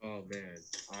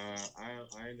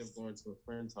I ended up going to a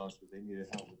friend's house because they needed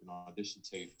help with an audition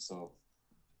tape. So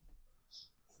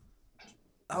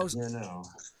I'm Oh, here now.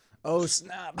 oh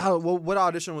snap! What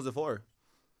audition was it for?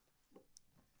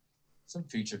 Some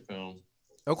feature film,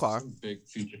 Okay, some big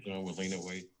feature film with Lena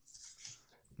Waithe.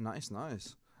 nice,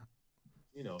 nice.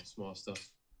 Small stuff.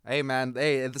 Hey man,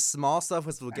 hey, the small stuff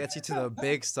was will get you to the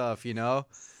big stuff.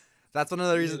 That's one of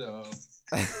the you reasons. know.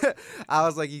 I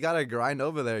was like, you gotta grind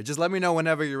over there. Just let me know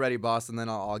whenever you're ready, boss, and then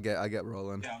I get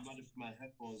rolling. Yeah, I'm about to put my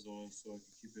headphones on so I can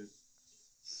keep it.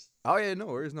 Oh yeah, no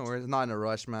worries, no worries. Not in a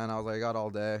rush, man. I was like, I got all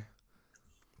day.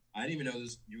 I didn't even know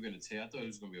this. You were gonna take. I thought it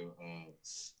was gonna be a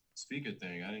speaker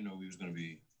thing. I didn't know we was gonna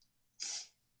be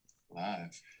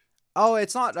live. Oh,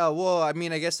 it's not. Well, I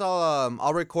mean, I guess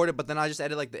I'll record it, but then I just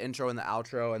edit like the intro and the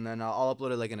outro, and then I'll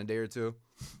upload it like in a day or two.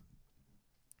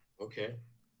 Okay.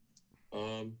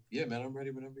 Yeah, man, I'm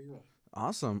ready whenever you are.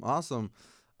 Awesome, awesome.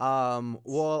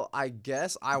 Well, I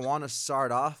guess I want to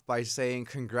start off by saying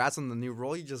congrats on the new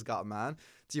role you just got, man.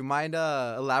 Do you mind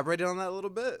elaborating on that a little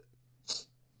bit?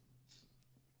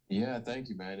 Yeah, thank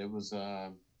you, man. It was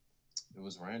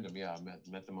random. Yeah, I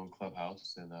met them on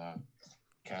Clubhouse, and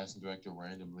casting director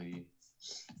randomly,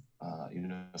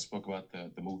 spoke about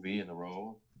the movie and the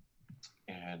role,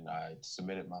 and I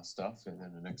submitted my stuff, and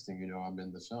then the next thing you know, I'm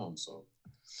in the film. So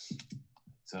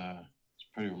it's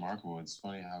pretty remarkable. It's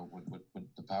funny how with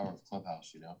the power of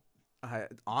Clubhouse. I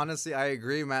honestly I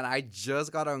agree, man. I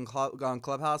just got on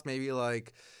Clubhouse maybe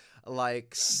like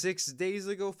 6 days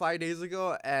ago, 5 days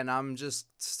ago, and I'm just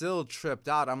still tripped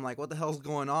out. I'm like, what the hell's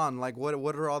going on? Like, what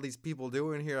are all these people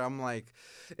doing here? I'm like,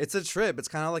 it's a trip. It's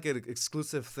kind of like an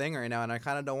exclusive thing right now, and I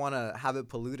kind of don't want to have it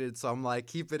polluted. So I'm like,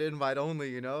 keep it invite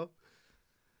only. Yeah,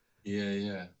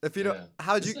 yeah, If you know, yeah.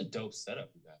 how'd This is you? a dope setup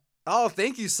you got. Oh,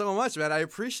 thank you so much, man. I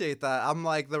appreciate that. I'm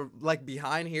like the like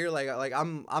behind here, like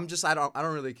I'm just I don't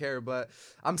really care, but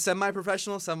I'm semi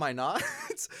professional, semi not.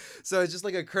 So it's just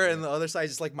like a curtain. Yeah, The other side,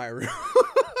 is just like my room.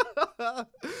 yeah,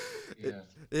 Yeah,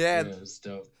 yeah. It's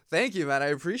dope. thank you, man. I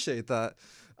appreciate that.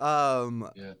 Um,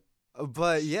 Yeah.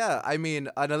 but yeah, I mean,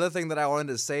 another thing that I wanted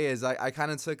to say is I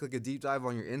kind of took like a deep dive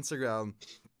on your Instagram.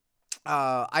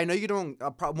 I know you don't.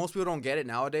 Most people don't get it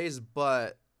nowadays,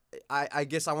 but I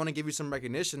guess I want to give you some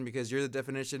recognition because you're the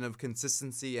definition of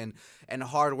consistency and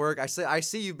hard work. I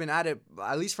see you've been at it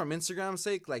at least from Instagram's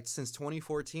sake like since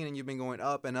 2014, and you've been going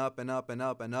up and up and up and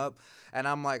up and up. And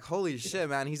I'm like, holy Yeah. shit,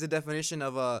 man! He's the definition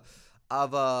of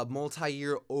a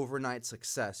multi-year overnight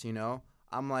success.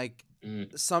 I'm like,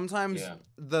 Mm, sometimes yeah.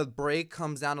 the break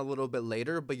comes down a little bit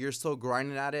later, but you're still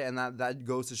grinding at it, and that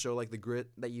goes to show like the grit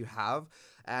that you have.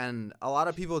 And a lot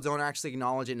of people don't actually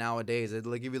acknowledge it nowadays.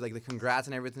 It'll give you like the congrats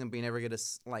and everything, but you never get to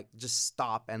like just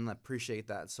stop and appreciate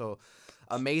that. So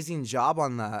amazing job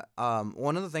on that.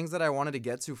 One of the things that I wanted to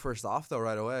get to first off though,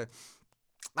 right away,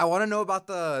 I want to know about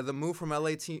the move from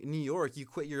LA to New York. You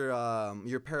quit your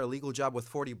paralegal job with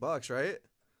 $40, right?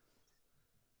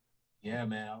 Yeah,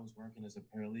 man. I was working as a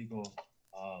paralegal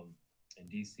um, in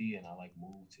DC, and I like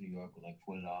moved to New York with like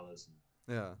 $40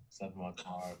 and Yeah. slept in my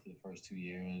car for the first 2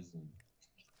 years, and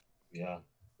yeah,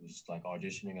 it was just like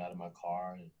auditioning out of my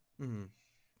car, and Hmm.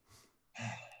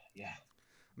 yeah,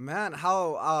 Man,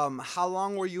 how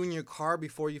long were you in your car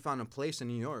before you found a place in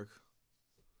New York?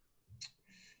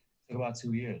 took about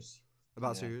 2 years.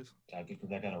 About two Yeah, years.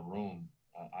 because I got a room.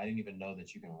 I didn't even know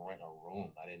that you can rent a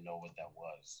room. I didn't know what that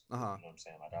was. Uh huh. You know what I'm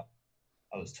saying? Like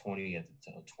I was 20 at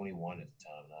the time, 21 at the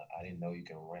time, and I didn't know you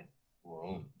can rent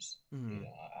rooms. Hmm.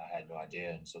 I had no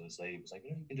idea. And so this lady was like,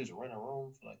 you can just rent a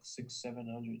room for like six,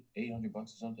 700, $800 or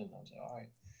something. And I was like, all right.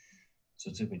 So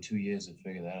it took me 2 years to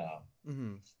figure that out.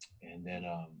 Hmm. And then,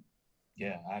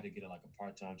 yeah, I had to get like a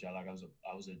part-time job. Like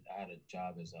I had a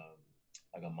job as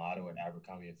like a model at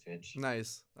Abercrombie and Fitch.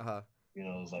 Nice. Uh huh. It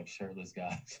was like shirtless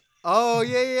guys. Oh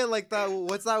yeah, yeah, like that.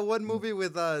 What's that one movie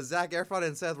with Zac Efron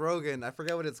and Seth Rogen? I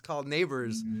forget what it's called.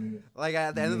 Neighbors. Yeah, Like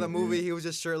at the end of yeah, the yeah. movie, he was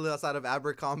just shirtless outside of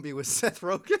Abercrombie with Seth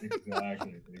Rogen.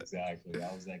 Exactly, exactly.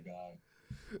 I was that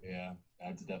guy. Yeah,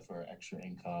 I did that for extra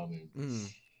income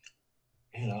and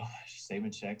Mm.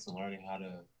 saving checks and learning how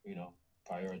to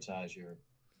prioritize your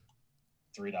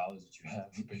 $3 that you have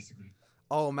basically.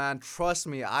 Oh man, trust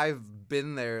me, I've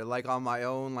been there like on my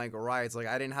own like rides. Like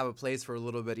I didn't have a place for a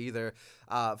little bit either.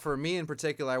 For me in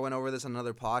particular, I went over this on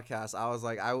another podcast. I was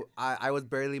like, I was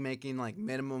barely making like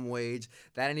minimum wage.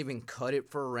 That didn't even cut it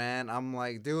for rent. I'm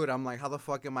like, dude, I'm like, how the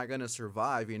fuck am I gonna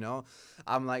survive?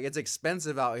 I'm like, it's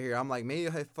expensive out here. I'm like, maybe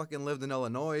if I fucking lived in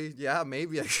Illinois, yeah,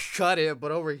 maybe I could cut it.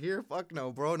 But over here, fuck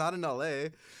no, bro, not in LA.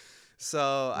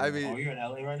 So I Yeah. mean, Oh, you're in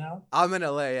LA right now? I'm in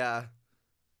LA, yeah.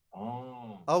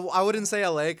 Oh, Oh, I wouldn't say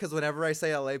LA because whenever I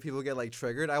say LA, people get like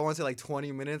triggered. I want to say like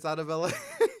 20 minutes out of LA,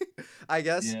 I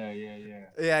guess. yeah, yeah, yeah,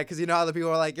 Yeah, because you know how the people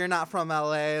are like, you're not from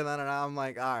LA, and then I'm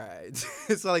like, all right.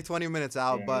 It's like 20 minutes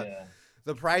out, yeah, but yeah,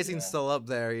 the pricing's yeah. still up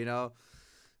there, you know?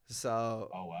 So,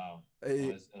 Oh wow. uh, Oh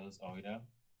yeah.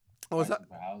 what's that? Prices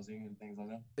for housing and things like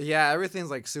that. Yeah, everything's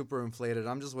like super inflated.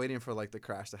 I'm just waiting for like the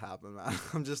crash to happen, man.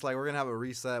 I'm just like, we're gonna have a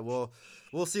reset. We'll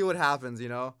see what happens, you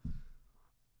know?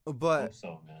 But Hope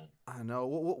so, man. I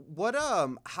know.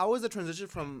 How was the transition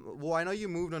from? Well, I know you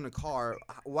moved in a car.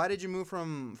 Why did you move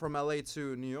from LA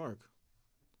to New York?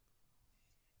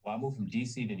 Well, I moved from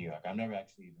DC to New York. I've never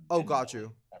actually even Oh, been to got you.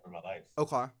 LA ever in my life.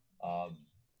 Okay. Um,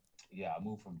 yeah, I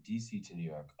moved from DC to New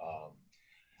York.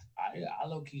 I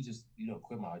low key just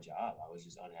quit my job. I was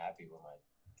just unhappy with my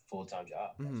full time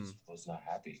job. I Mhm. just was not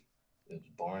happy. It was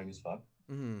boring as fuck.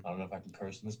 Mhm. I don't know if I can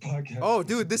curse in this podcast. Oh,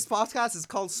 dude, this podcast is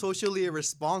called Socially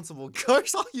Irresponsible.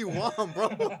 Curse all you want, bro.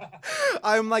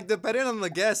 I'm like, depending on the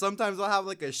guest, sometimes I'll have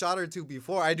like a shot or two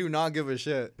before. I do not give a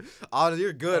shit. Honestly,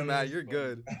 you're good, Oh, man. that's You're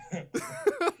good. funny.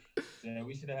 Yeah,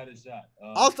 we should have had a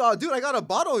shot. Dude, I got a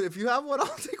bottle. If you have one, I'll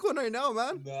take one right now,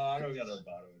 man. No, I don't got a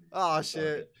bottle. Oh It's all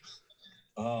good. shit.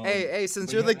 Hey, since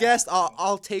But you're yeah, the man. guest,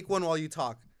 I'll take one while you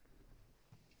talk.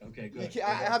 Okay, You good. can, Go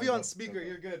I ahead. have Go you on ahead. Go speaker. ahead.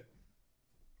 You're good.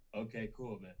 Okay,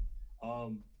 cool, man.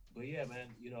 Um, but yeah, man,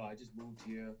 I just moved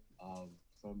here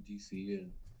from DC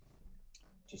and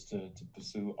just to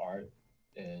pursue art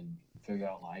and figure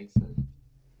out life. And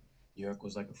New York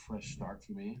was like a fresh start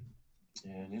for me.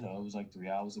 And it was like 3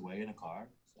 hours away in a car.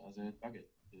 So I said, fuck it,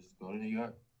 just go to New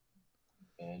York.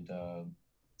 And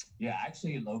yeah,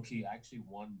 actually, low key, I actually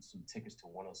won some tickets to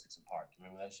 106 in Park. You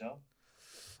remember that show?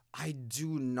 I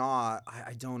do not.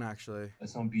 I don't actually.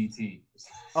 It's on BT.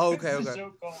 Oh, okay, It's a okay.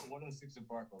 show called 106 in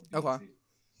Park on Okay. BT.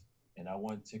 And I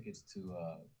won tickets to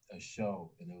a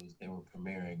show, and they were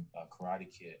premiering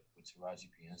Karate Kid with Taraji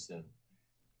P Henson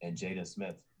and Jada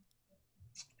Smith.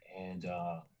 And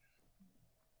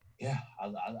yeah,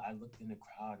 I looked in the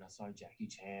crowd and I saw Jackie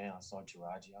Chan, I saw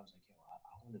Taraji. I was like, yo,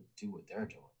 I want to do what they're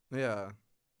doing. Yeah.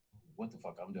 What the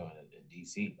fuck I'm doing in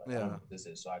DC? Like, I don't know Yeah. what this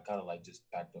is. So I kind of like just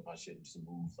packed up my shit and just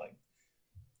moved like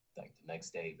the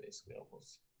next day, basically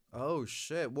almost. Oh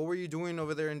shit! What were you doing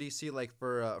over there in DC, like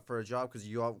for a job? Because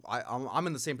I'm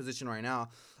in the same position right now.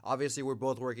 Obviously, we're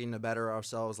both working to better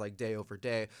ourselves, like day over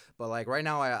day. But like right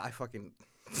now, I fucking,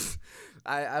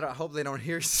 I don't hope they don't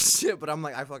hear shit. But I'm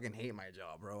like, I fucking hate my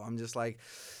job, bro. I'm just like,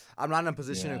 I'm not in a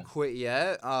position to Yeah, quit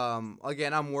yet.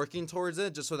 Again, I'm working towards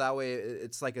it just so that way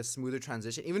it's like a smoother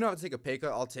transition. Even though I have to take a pay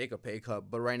cut, I'll take a pay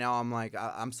cut. But right now, I'm like,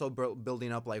 I'm still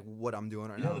building up like what I'm doing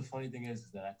right you know now. the funny thing is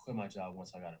that I quit my job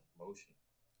once I got a promotion.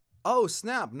 Oh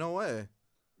snap! No way.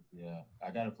 Yeah, I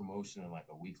got a promotion and like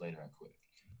a week later I quit.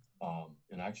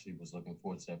 And I actually was looking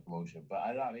forward to that promotion, but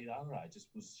I mean, I don't know. I just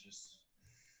was just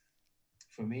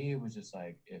for me, it was just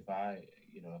like if I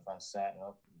sat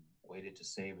up and waited to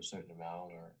save a certain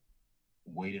amount or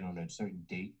waited on a certain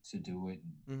date to do it,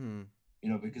 and,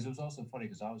 Mm-hmm. because it was also funny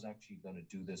because I was actually going to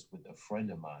do this with a friend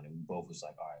of mine, and we both was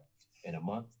like, all right, in a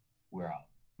month we're out,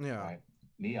 Yeah. right?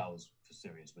 Me, I was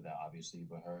serious with that, obviously,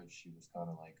 but her, she was kind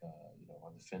of like,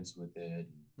 on the fence with it.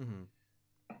 Mm-hmm.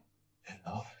 And,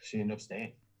 she ended up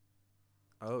staying.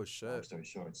 Oh Long shit. story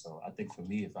short, so I think for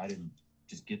me, if I didn't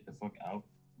just get the fuck out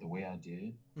the way I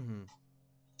did, Mm-hmm.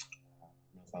 I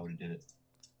don't know if I would have did it.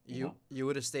 You You know? you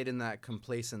would have stayed in that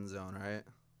complacent zone, right?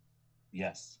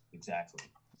 Yes, exactly.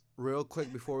 Real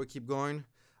quick before we keep going,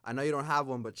 I know you don't have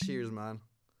one, but cheers, man.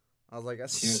 I was like, I'm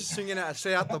Cheers. swinging it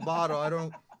straight out the bottle. I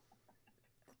don't.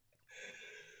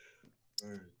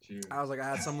 Cheers. I was like, I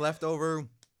had some leftover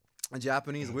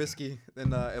Japanese whiskey in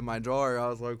my drawer. I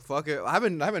was like, fuck it. I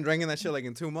haven't drinking that shit like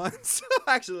in 2 months,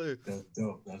 actually. That's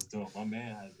dope. That's dope. My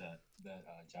man has that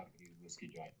Japanese whiskey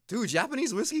joint. Dude,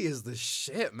 Japanese whiskey is the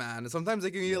shit, man. Sometimes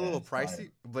they can be a Yeah, little it's fire. pricey,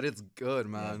 but it's good,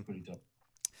 Yeah, it's man. pretty dope.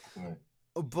 Right.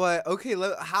 But okay,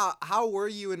 how were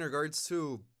you in regards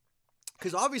to?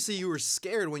 Because obviously you were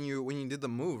scared when you did the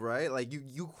move, right? Like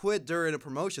you quit during a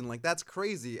promotion. Like that's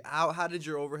crazy. How did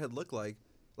your overhead look like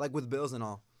with bills and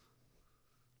all?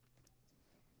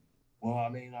 Well, I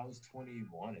mean, I was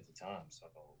 21 at the time, so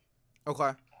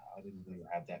Okay. I didn't really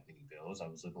have that many bills. I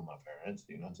was living with my parents.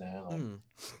 You know what I'm saying? Like,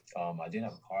 Mm. I did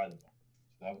have a car though,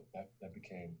 so that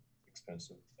became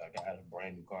expensive. Like I had a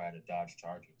brand new car. I had a Dodge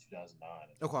Charger, 2009.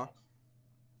 At the Okay. time.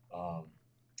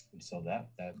 And so that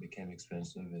became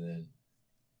expensive, and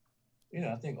then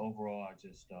I think overall, I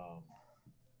just to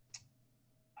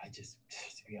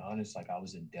be honest, like I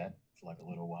was in debt for like a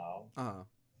little while, Uh.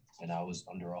 and I was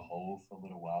under a hole for a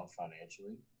little while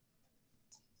financially,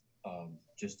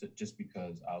 just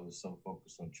because I was so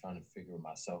focused on trying to figure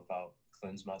myself out,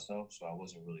 cleanse myself, so I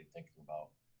wasn't really thinking about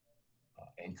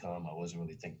income. I wasn't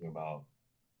really thinking about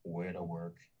where to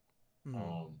work.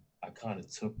 Mhm. I kind of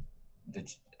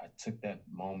the I took that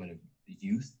moment of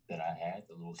youth that I had,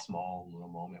 the little small little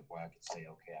moment where I could say,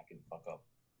 okay, I can fuck up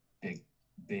big,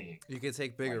 big You could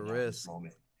take right bigger now in this risk.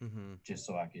 moment, Mhm. just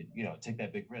so I could, take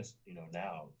that big risk,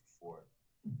 now before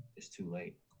it's too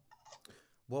late.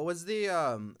 What was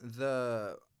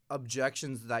the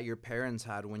objections that your parents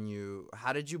had when you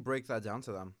how did you break that down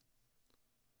to them?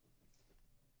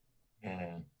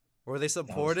 And Were they that was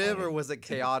supportive or funny. was it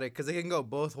chaotic? Because it can go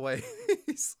both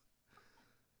ways.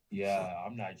 Yeah,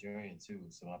 I'm Nigerian too,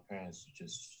 so my parents were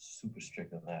just super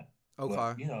strict on that. But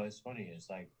Okay. it's funny. It's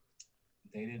like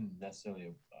they didn't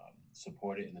necessarily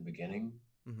support it in the beginning,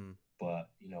 Mhm. but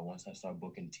once I started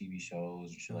booking TV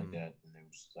shows and shit like Mhm. that, and they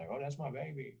was just like, "Oh, that's my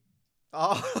baby."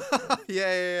 Oh, So,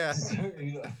 yeah, yeah, so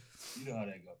yeah. you know how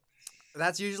that go.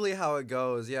 That's usually how it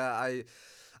goes. Yeah,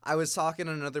 I was talking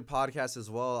on another podcast as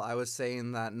well. I was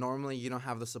saying that normally you don't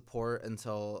have the support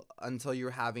until you're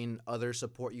having others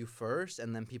support you first,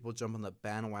 and then people jump on the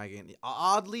bandwagon.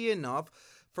 Oddly enough,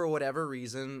 for whatever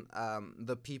reason,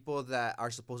 the people that are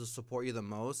supposed to support you the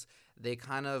most, they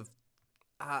kind of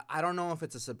I don't know if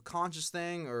it's a subconscious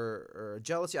thing or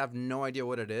jealousy. I have no idea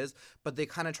what it is, but they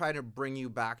kind of try to bring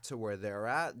you back to where they're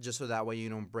at, just so that way you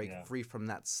don't break Yeah, free from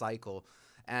that cycle.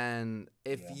 And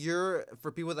if yeah, you're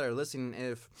for people that are listening,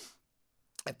 if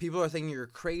people are thinking you're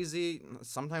crazy,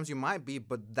 sometimes you might be,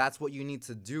 but that's what you need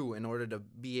to do in order to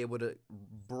be able to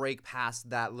break past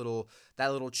that little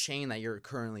chain that you're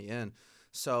currently in.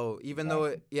 So exactly.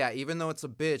 even though it's a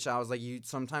bitch, I was like, you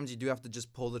sometimes you do have to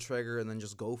just pull the trigger and then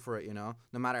just go for it, no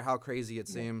matter how crazy it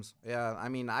Yeah, seems. Yeah, I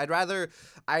mean, I'd rather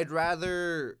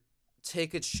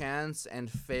take a chance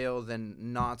and fail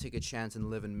than not take a chance and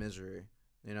live in misery,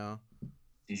 you know.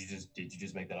 did you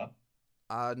just make that up?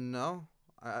 No.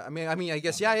 I mean, I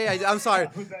guess, yeah, Okay. yeah, yeah. I'm sorry.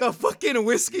 Was that The fucking you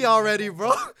whiskey just made already, that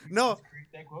bro. quote? You No, just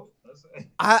created that quote? That's it.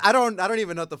 I don't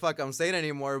even know what the fuck I'm saying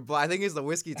anymore. But I think it's the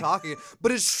whiskey talking.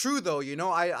 But it's true though.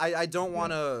 I don't Yeah,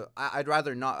 wanna. I'd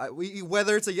rather not.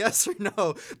 Whether it's a yes or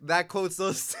no, that quote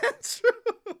still stands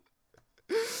true.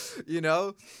 you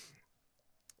know.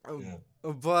 yeah.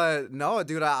 But no,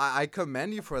 dude, I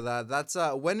commend you for that. That's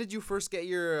when did you first get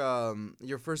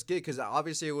your first gig? Because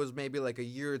obviously it was maybe like a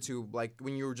year or two, like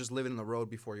when you were just living in the road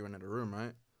before you went into a room,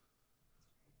 right?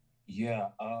 Yeah.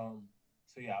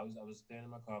 So yeah, I was standing in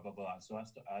my car, blah blah. So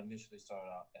I initially started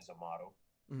out as a model,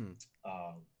 Mm-hmm.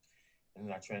 um, and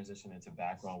then I transitioned into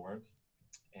background work,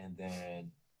 and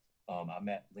then I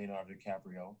met Leonardo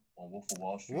DiCaprio on Wolf of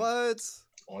Wall Street What?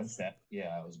 on set.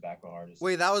 Yeah, I was a background artist,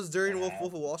 Wait, that was during and I Wolf had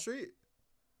of Wall Street?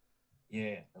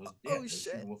 yeah, Oh it was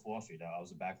shooting shit. Wolf of Wall Street. I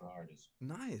was a background artist,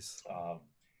 Nice. um,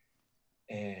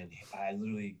 and I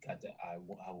literally I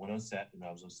went on set and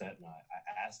I was on set and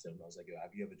I asked him I was like, "Yo,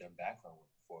 have you ever done background work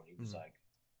before?" And he was Mhm. like,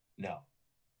 "No."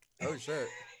 Oh shit.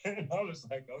 And I was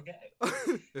like,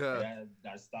 okay. Yeah. And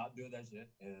I stopped doing that shit,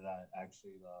 and I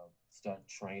actually started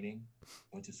training.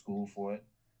 Went to school for it.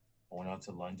 I went out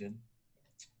to London,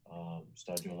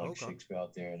 started doing like Okay. Shakespeare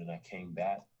out there, and then I came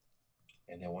back,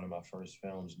 and then one of my first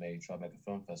films made Tribeca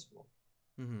Film Festival,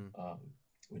 Mhm. um,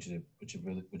 which is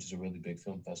a really big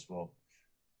film festival.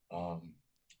 Um,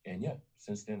 and yeah,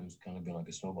 since then it's kind of been like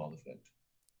a snowball effect.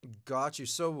 Got you.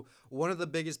 So one of the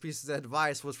biggest pieces of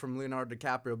advice was from Leonardo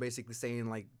DiCaprio, basically saying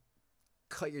like,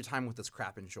 cut your time with this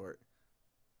crap in short,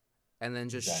 and then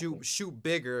just shoot Exactly. shoot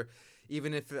bigger,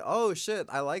 even if oh shit,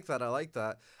 I like that. I like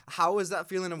that. How was that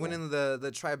feeling of Yeah. winning the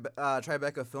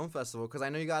Tribeca Film Festival? Because I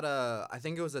know you got I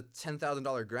think it was a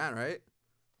 $10,000 grant, right?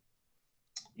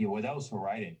 Yeah. Well, that was for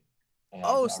writing. And Oh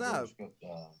I wrote a snap. script.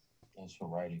 That was for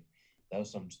writing. That was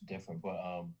something different, but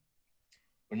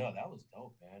no, that was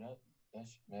dope, man.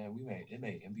 That's man. We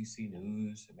made NBC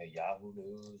News. It made Yahoo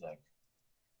News. Like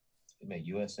it made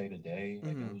USA Today.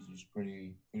 Like it Mhm. was just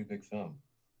pretty big film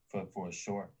for a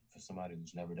short for somebody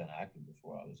who's never done acting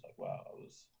before. I was like, wow. I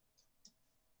was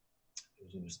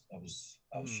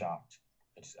Mhm. shocked.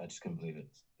 I just couldn't believe it.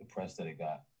 The press that it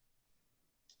got.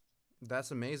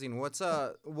 That's amazing. What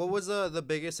was the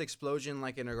biggest explosion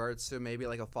like in regards to maybe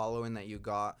like a following that you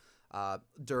got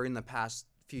during the past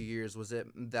few years? Was it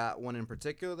that one in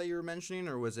particular that you were mentioning,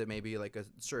 or was it maybe like a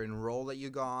certain role that you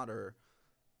got, or?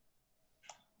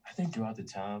 I think throughout the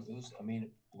time it was. I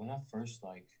mean, when I first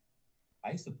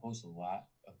I used to post a lot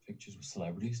of pictures with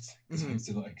celebrities because I Hmm. used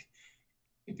to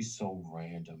it'd be so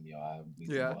random, yo.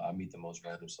 Yeah. I meet the most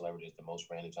random celebrities, the most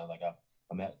random times.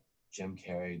 I met Jim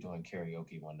Carrey doing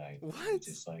karaoke one night, and we What?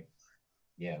 just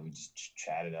yeah, we just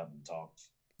chatted up and talked.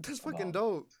 That's fucking about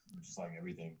dope. just like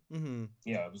everything. Mhm.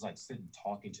 Yeah, it was like sitting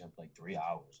talking to him for like 3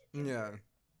 hours. Like, every Yeah.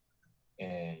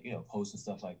 day. And posting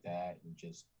stuff like that, and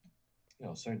just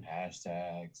certain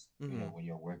hashtags. Mhm. When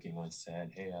you're working on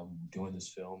set, hey, I'm doing this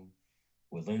film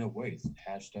with Lena Waithe.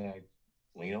 Hashtag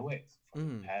Lena Waithe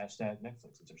from Mhm. hashtag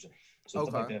Netflix. So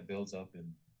stuff like Okay. that builds up,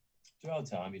 and throughout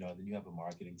time, then you have a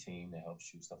marketing team that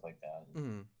helps you stuff like that. And,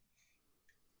 Mhm.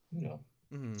 you know,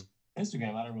 Mhm.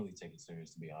 Instagram, I don't really take it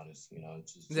serious, to be honest.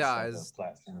 It's just Yeah. like a Is.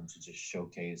 platform to just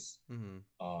showcase Mhm.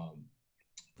 um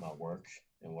my work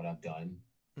and what I've done.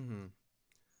 Mhm.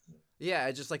 Yeah,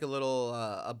 it's just like a little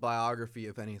a biography,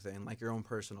 if anything, like your own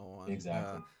personal one.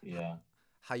 Exactly. Yeah.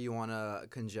 How you want to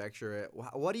conjecture it.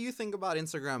 What do you think about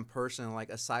Instagram personally? Like,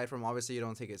 aside from obviously you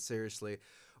don't take it seriously,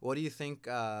 what do you think?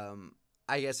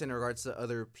 I guess in regards to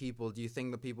other people, do you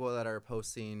think the people that are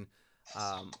posting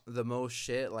the most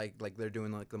shit, like they're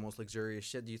doing like the most luxurious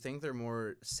shit, do you think they're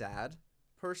more sad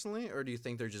personally, or do you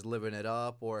think they're just living it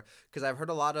up? Or because I've heard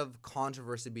a lot of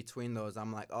controversy between those,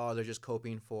 I'm like, oh, they're just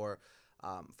coping for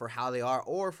how they are,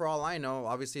 or for all I know,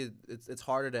 obviously it's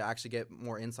harder to actually get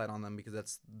more insight on them because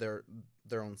that's their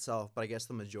own self. But I guess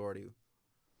the majority.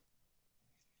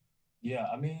 Yeah,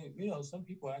 I mean, some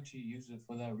people actually use it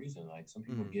for that reason. Like some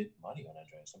people Mm, get money on that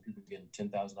dress. Some people get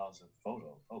 $10,000 a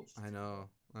photo post, I know.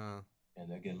 and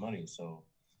they're getting money. So,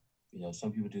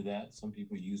 some people do that. Some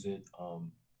people use it,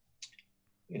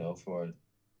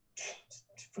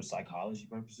 for psychology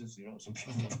purposes. Some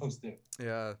people post their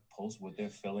Yeah. post what they're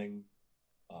feeling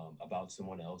about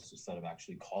someone else instead of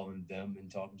actually calling them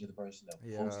and talking to the person.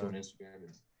 They'll post Yeah. on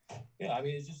Instagram. Yeah, I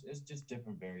mean, it's just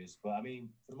different various. But I mean,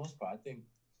 for the most part, I think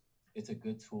it's a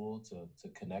good tool to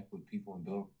connect with people and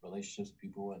build relationships with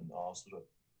people, and also to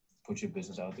put your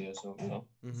business out there. So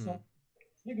Mm-hmm. I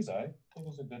think it's all right. I think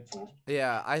it's a good tool.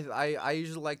 Yeah. I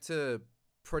usually like to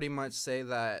pretty much say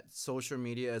that social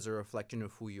media is a reflection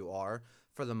of who you are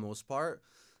for the most part.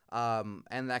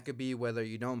 And that could be whether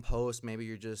you don't post, maybe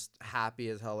you're just happy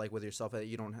as hell, like with yourself, that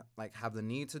you don't like have the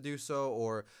need to do so,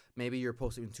 or maybe you're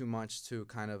posting too much to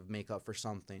kind of make up for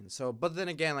something. So, but then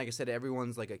again, like I said,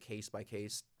 everyone's like a case by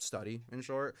case study, in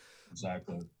short.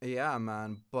 Exactly. Yeah,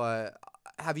 man. But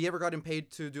have you ever gotten paid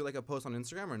to do like a post on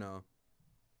Instagram or no?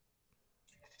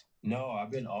 No, I've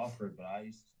been offered, but I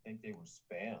used to think they were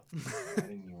spam. Like I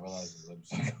didn't even realize it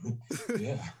was like,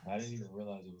 yeah, I didn't even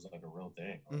realize it was like a real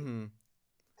thing. Like, Mm-hmm.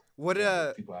 What yeah,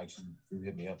 but people actually do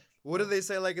hit me up. what do they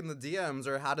say like in the DMs,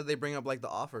 or how did they bring up like the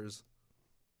offers?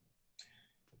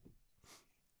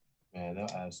 Man, they'll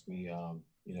ask me,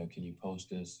 can you post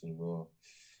this and we'll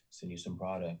send you some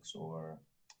products, or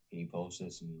can you post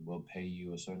this and we'll pay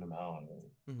you a certain amount, or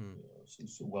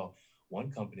Mm-hmm. well, one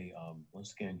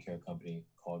skincare company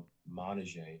called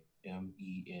Monajay,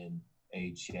 Menhai,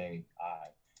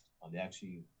 they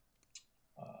actually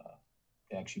uh,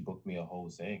 booked me a whole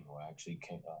thing, or they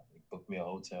booked me a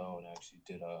hotel and actually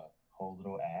did a whole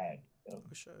little ad, Oh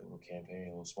shit. a little campaign,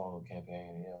 a little small little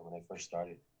campaign, yeah, when they first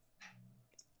started.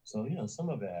 So some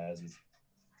of it has its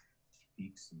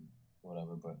peaks and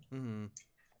whatever, but Mm-hmm.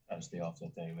 I try to stay off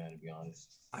that thing, man. To be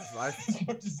honest, I as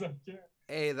much as I can,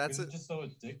 hey, that's because a it's just so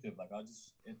addictive.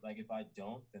 Like if I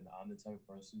don't, then I'm the type of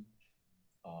person.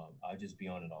 I'll just be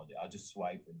on it all day. I'll just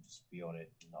swipe and just be on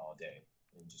it all day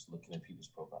and just looking at people's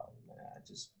profiles. And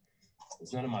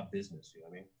it's none of my business. You know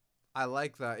what I mean? I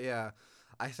like that. Yeah.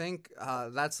 I think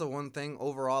that's the one thing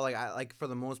overall. Like I like for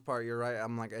the most part, you're right.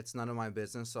 I'm like it's none of my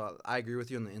business. So I agree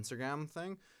with you on the Instagram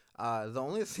thing. The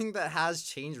only thing that has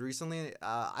changed recently,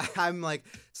 I'm like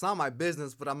it's not my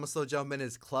business, but I'm gonna still jump in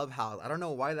is Clubhouse. I don't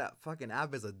know why that fucking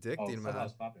app is Oh, addicting, man.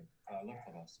 Clubhouse popping. I love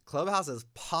Clubhouse. Clubhouse is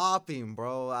popping,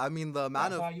 bro. I mean the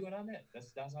amount That's of how you and I met.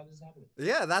 That's how this is happening.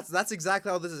 yeah, that's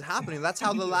exactly how this is happening. That's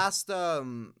how the last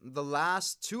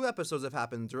two episodes have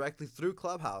happened directly through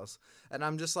Clubhouse. And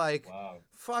I'm just like, Wow.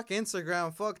 fuck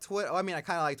Instagram, fuck Twitter. I mean, I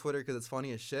kind of like Twitter because it's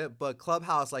funny as shit, but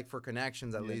Clubhouse like for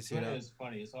connections at Yeah, least, you Twitter know. is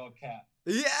funny. It's all cat.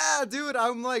 Yeah, dude,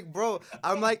 I'm like, bro,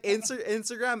 I'm like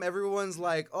Instagram. Everyone's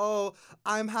like, oh,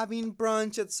 I'm having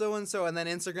brunch at so and so, and then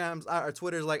Instagram's or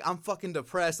Twitter's like, I'm fucking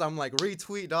depressed. I'm like,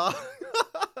 retweet, dog.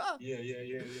 Yeah.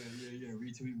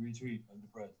 Retweet. I'm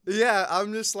depressed. Yeah,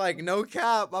 I'm just like no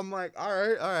cap. I'm like, all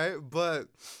right. But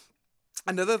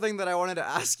another thing that I wanted to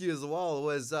ask you as well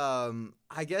was,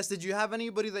 I guess, did you have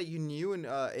anybody that you knew in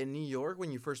New York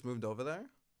when you first moved over there?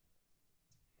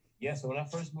 Yeah, so when I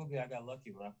first moved here, I got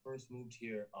lucky. When I first moved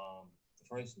here, the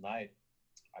first night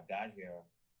I got here,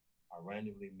 I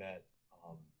randomly met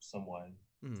someone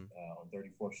Mm-hmm. on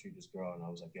 34th Street, this girl, and I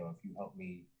was like, yo, if you help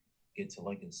me get to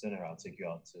Lincoln Center, I'll take you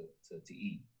out to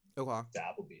eat, Okay. to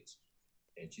Applebee's.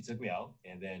 And she took me out,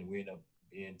 and then we ended up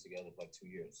being together for like 2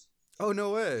 years. Oh,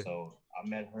 no way. So I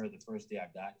met her the first day I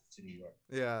got to New York,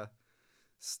 Yeah. and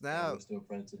Snap. we're still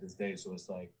friends to this day. So it's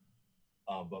like,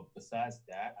 but besides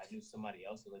that, I knew somebody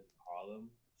else that lived in Harlem.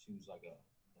 She was like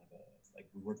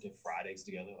we worked at Fridays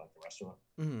together, like the restaurant.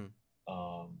 Mhm.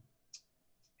 Um,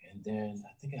 and then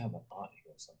I think I have an aunt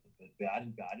here or something, but I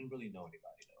didn't really know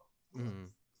anybody though. Mhm.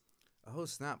 Oh,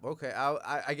 snap. Okay.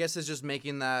 I guess it's just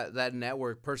making that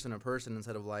network person to person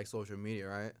instead of like social media,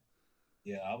 right?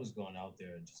 Yeah, I was going out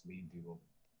there and just meeting people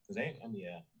because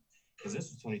yeah, because this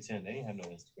was 2010. They didn't have no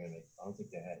Instagram. I don't think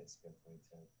they had Instagram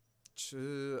 2010.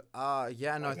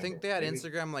 Yeah, no, I I think remember they had maybe,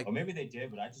 Instagram like or maybe they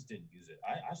did, but I just didn't use it.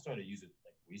 I started using it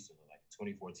like recently, like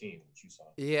 2014, which you saw.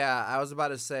 yeah, I was about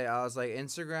to say I was like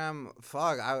Instagram,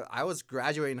 fuck, I was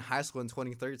graduating high school in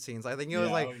 2013. So Yeah, I don't even know.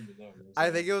 You know what I'm I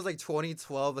saying? think it was like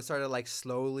 2012 I started like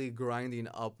slowly grinding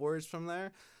upwards from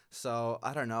there. So,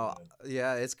 I don't know.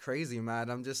 Yeah. Yeah, it's crazy, man.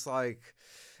 I'm just like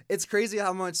it's crazy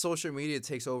how much social media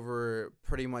takes over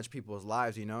pretty much people's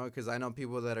lives, you know? Because I know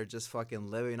people that are just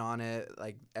fucking living on it,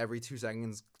 like every 2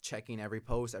 seconds, checking every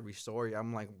post, every story.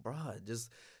 I'm like, bruh, just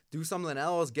do something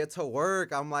else, get to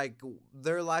work. I'm like,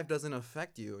 their life doesn't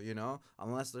affect you, you know?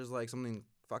 Unless there's like something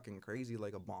fucking crazy,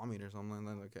 like a bombing or something,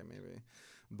 then okay, maybe.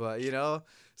 But, you know,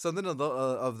 something of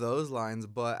those lines.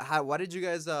 But why did you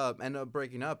guys end up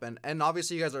breaking up? And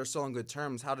obviously you guys are still on good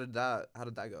terms. How did that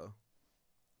go?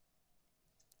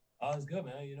 Oh, it's good,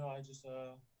 man. I just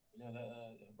that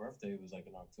her birthday was like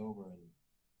in October,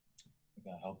 and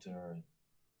I helped her.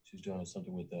 She was doing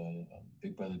something with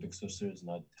Big Brother Big Sisters,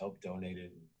 and I helped donate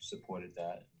it and supported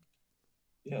that.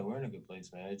 Yeah, we're in a good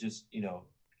place, man. It just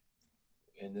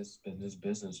in this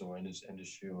business or in this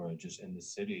industry or just in the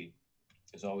city,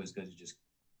 it's always good to just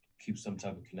keep some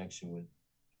type of connection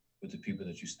with the people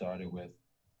that you started with,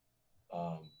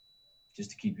 um, just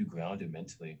to keep you grounded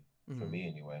mentally. For Mhm. me,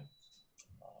 anyway.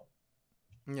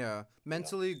 Yeah, You know,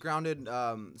 mentally grounded.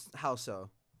 How so?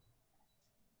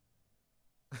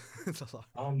 It's a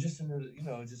lot. just in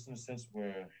a sense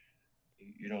where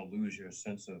you don't lose your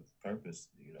sense of purpose.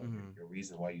 Mhm. Your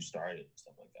reason why you started and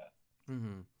stuff like that.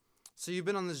 Mhm. So you've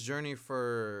been on this journey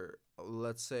for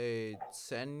let's say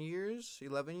 10 years,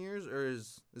 11 years, or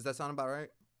is that sound about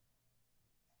right?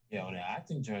 Yeah, on the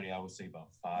acting journey, I would say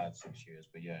about 5, 6 years,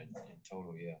 but yeah, in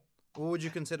total, yeah. What would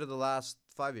you consider the last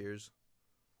 5 years?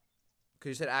 Because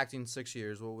you said acting 6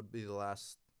 years. What would be the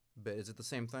last bit? Is it the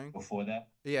same thing? Before that,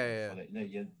 Yeah, yeah, before yeah. that, no,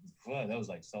 yeah, before that, that was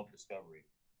like self discovery.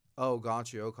 Oh,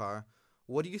 got you. Okay.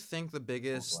 What do you think the Full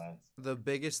biggest blast. the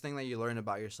biggest thing that you learned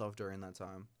about yourself during that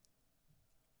time?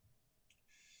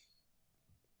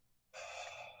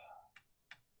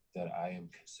 That I am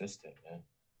consistent, man.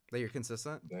 That you're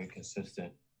consistent? Very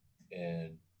consistent,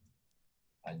 and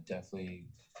I definitely,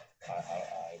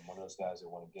 I'm one of those guys that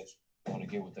want to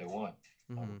get what they want.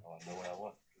 Mm-hmm. I know what I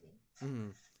want. Mm-hmm.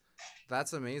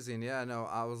 That's amazing. Yeah, no,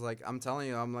 I was like, I'm telling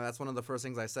you, I'm like, that's one of the first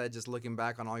things I said. Just looking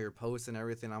back on all your posts and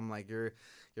everything, I'm like, you're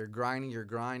grinding,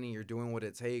 you're doing what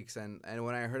it takes. And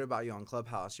when I heard about you on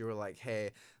Clubhouse, you were like,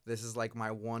 hey, this is like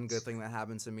my one good thing that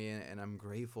happened to me, and I'm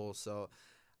grateful. So,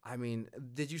 I mean,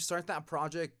 did you start that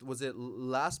project? Was it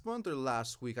last month or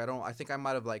last week? I don't. I think I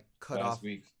might have like cut off Last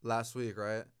week, last week,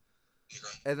 right?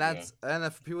 And yeah.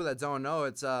 for people that don't know,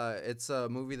 it's a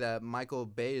movie that Michael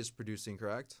Bay is producing,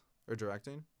 correct, or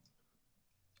directing?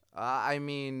 I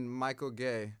mean Michael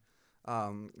Gay.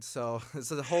 So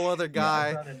it's a whole other Yeah, I'd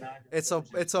guy. rather not It's a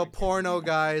divulge it's a information than porno, you.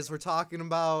 guys. We're talking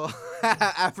about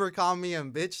Abercrombie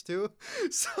and bitch too.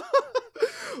 So,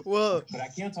 well, But I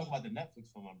can't talk about the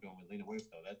Netflix film I'm doing with Lena Waithe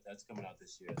though. That's coming out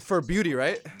this year. for It's beauty, called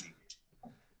right? Beauty.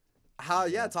 How?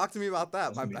 Yeah, Yeah, talk to me about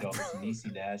that. that's My gonna be bad. dope. It's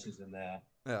Niecy Nash is in there.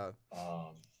 Yeah.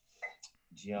 Um,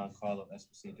 Giancarlo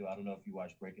Esposito. I don't know if you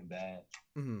watch Breaking Bad.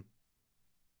 Hmm.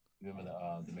 Remember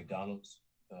the McDonald's,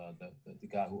 the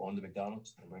guy who owned the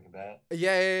McDonald's in Breaking Bad.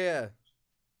 Yeah, yeah, yeah.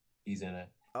 He's in it.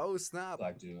 Oh snap!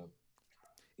 Black dude.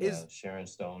 Yeah, Is Sharon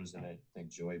Stone's in it. I think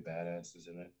Joey Badass is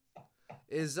in it.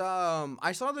 is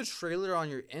I saw the trailer on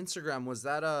your Instagram. Was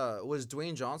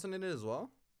Dwayne Johnson in it as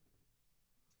well?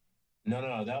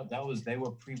 No. That was they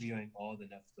were previewing all the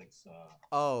Netflix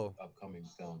Oh. upcoming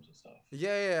films and stuff.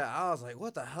 Yeah, yeah. I was like,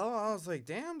 what the hell? I was like,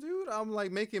 damn, dude. I'm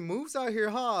like making moves out here,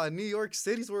 huh? New York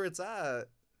City's where it's at.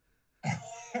 Yeah,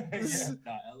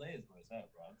 no, LA is where it's at,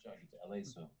 bro. I'm trying to get to LA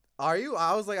soon. Are you?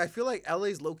 I was like, I feel like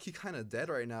LA's low key kind of dead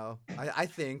right now. I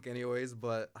think, anyways,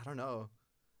 but I don't know.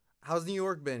 How's New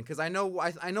York been? Cause I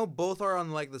know both are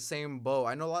on like the same boat.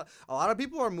 I know a lot of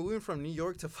people are moving from New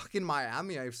York to fucking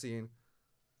Miami. I've seen.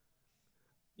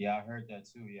 Yeah, I heard that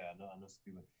too. Yeah, I know some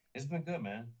people. It's been good,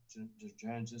 man. Just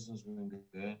transition's been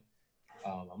good.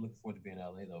 I'm looking forward to being in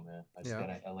LA though, man. I just Yeah. got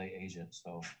an LA agent,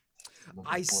 so Looking I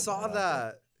forward to saw that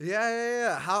outcome. that. Yeah, yeah,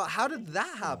 yeah. How did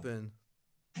that Yeah. happen?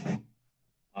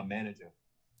 My manager,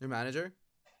 Your manager?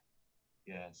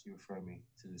 yeah, she referred me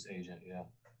to this agent. Yeah,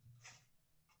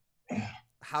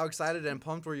 How excited and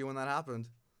pumped were you when that happened?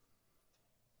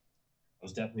 I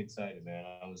was definitely excited, man.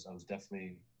 I was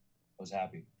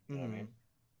happy. You know what I Hmm. mean?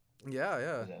 Yeah,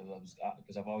 yeah.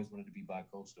 Because I've always wanted to be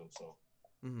bi-coastal, so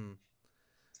Hmm.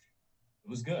 it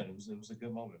was good. It was a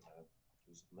good moment, man.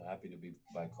 I'm happy to be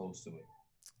bi-coastal and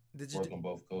Did you do, work on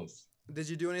both coasts. did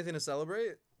you do anything to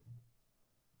celebrate?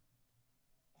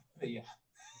 But yeah,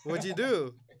 What'd you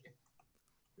do?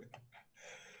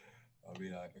 I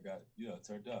mean, I got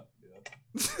turned up.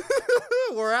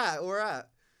 Where at? Where at?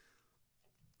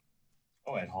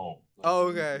 Oh, at home. Oh,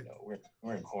 okay. You know,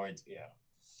 we're in quarantine. Yeah,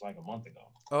 it's like a month ago.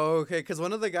 Oh, okay. Because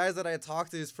one of the guys that I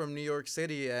talked to is from New York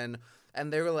City, and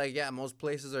they were like, yeah, most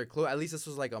places are closed. At least this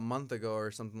was like a month ago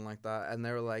or something like that. And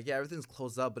they were like, yeah, everything's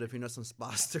closed up, but if you know some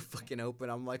spots, they're fucking open.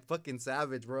 I'm like, fucking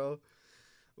savage, bro.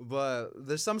 But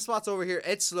there's some spots over here.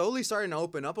 It's slowly starting to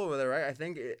open up over there, right?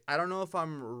 I don't know if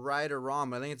I'm right or wrong,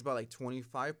 but I think it's about like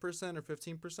 25% or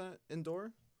 15%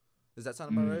 indoor. Does that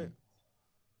sound about right?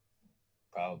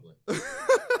 Probably.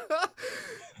 I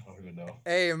don't even know.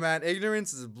 Hey man,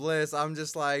 ignorance is bliss. I'm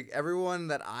just like everyone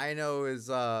that I know is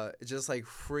just like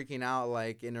freaking out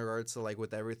like in regards to like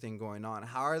with everything going on.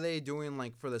 How are they doing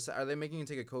like for the are they making you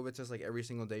take a COVID test like every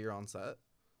single day you're on set?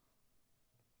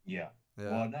 Yeah.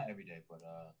 Yeah. Well, not every day, but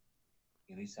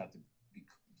you at least have to be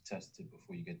tested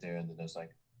before you get there. And then there's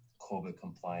like COVID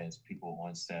compliance people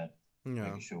on set, Yeah.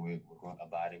 making sure we're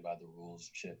abiding by the rules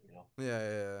and shit. Yeah, yeah,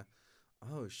 yeah.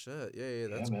 Oh shit. Yeah, yeah,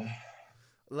 Yeah, that's man.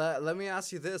 let me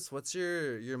ask you this. What's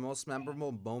your most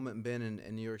memorable moment been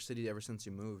in New York City ever since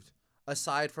you moved?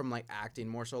 Aside from like acting,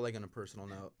 more so like on a personal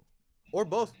note. Or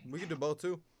both. We could do both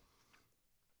too.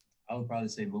 I would probably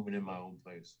say moving in my own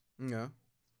place, Yeah.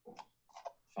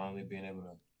 finally being able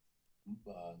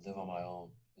to live on my own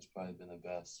has probably been the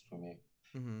best for me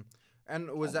Mhm. And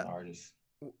was as an that artist.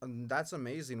 That's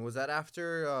amazing. Was that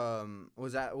after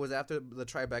was after the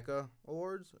Tribeca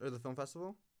Awards or the film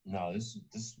festival? No, this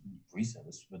is recent.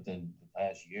 This is within the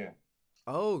past year.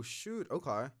 Oh shoot.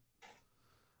 Okay.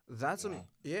 That's Yeah.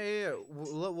 yeah, yeah, yeah.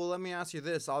 Well, let me ask you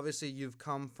this. Obviously, you've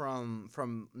come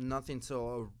from nothing to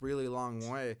a really long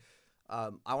way.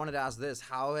 I wanted to ask this: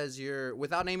 how has your,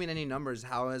 without naming any numbers,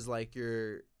 how has like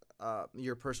your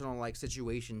personal like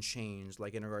situation changed,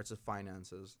 like in regards to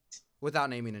finances, without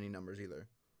naming any numbers either?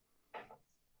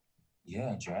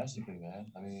 Yeah, drastically,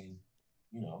 man. I mean,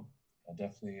 I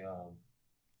definitely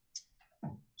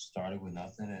started with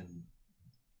nothing and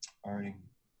earning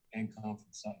income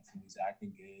from these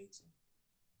acting gigs.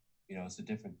 It's a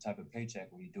different type of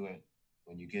paycheck when you do it,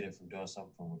 when you get it from doing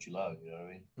something from what you love. You know what I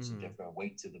mean? It's a Mhm. different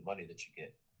weight to the money that you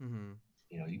get. Mhm.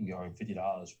 You can earn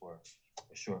 $50 for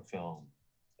a short film,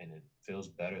 and it feels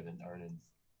better than earning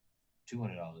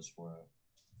 $200 for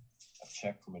a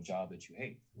check from a job that you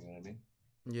hate. You know what I mean?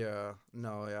 Yeah,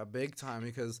 no, yeah, big time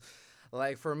because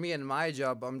like for me and my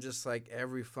job, I'm just like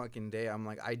every fucking day I'm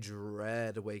like I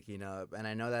dread waking up. And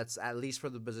I know that's at least for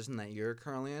the position that you're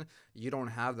currently in, you don't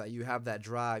have that. You have that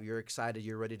drive, you're excited,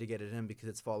 you're ready to get it in because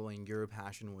it's following your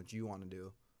passion, what you want to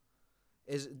do.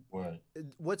 Is Word.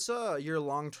 what's your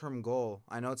long-term goal?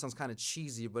 I know it sounds kind of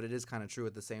cheesy, but it is kind of true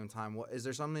at the same time. What is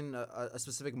there something a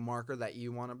specific marker that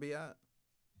you want to be at?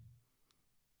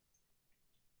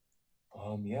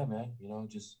 Yeah, man.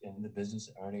 Just in the business,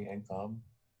 earning income,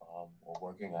 a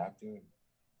working actor,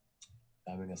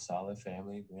 having a solid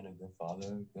family, being a good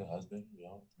father, good husband.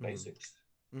 Mhm. Basics.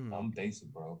 Mhm. I'm basic,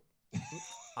 bro.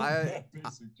 I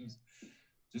Basic,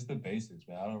 just the basics,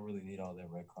 man. I don't really need all that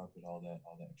red carpet, all that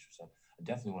extra stuff. I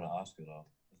definitely want an Oscar though.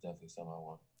 It's definitely something I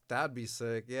want. That'd be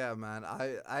sick. Yeah, man.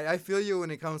 I feel you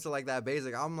when it comes to like that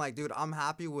basic. I'm like, dude, I'm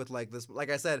happy with like this. Like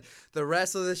I said, the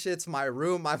rest of the shit's my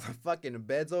room. My fucking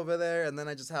bed's over there, and then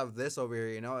I just have this over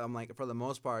here. I'm like, for the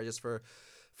most part, just for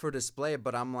display.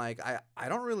 But I'm like, I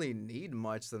don't really need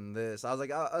much than this. I was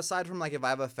like, aside from like if I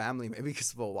have a family, maybe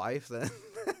because of a wife, then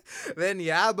then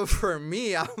yeah. But for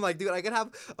me, I'm like, dude, I could have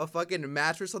a fucking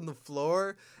mattress on the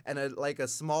floor and a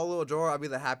small little drawer. I'd be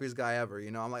the happiest guy ever.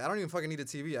 I'm like, I don't even fucking need a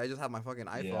TV. I just have my fucking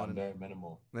Yeah, iPhone I'm very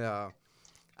minimal. yeah.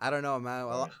 I don't know, man.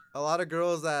 Right. A lot of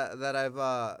girls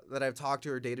that I've talked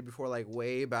to or dated before, like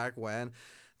way back when,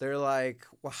 they're like,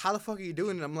 "Well, how the fuck are you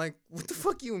doing?" And I'm like, "What the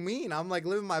fuck you mean?" I'm like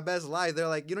living my best life. They're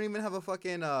like, "You don't even have a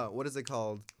fucking what is it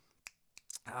called?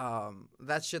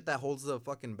 That shit that holds the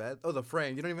fucking bed. Oh, the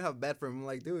frame. You don't even have a bed frame." I'm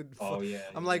like, dude. Oh yeah.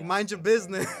 I'm Yeah, like, yeah. mind your Yeah.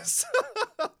 business.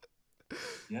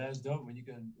 Yeah, it's dope when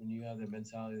you have the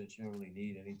mentality that you don't really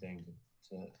need anything to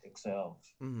to excel.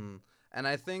 Mm-hmm. And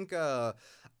I think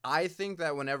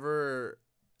that whenever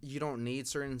you don't need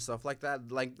certain stuff like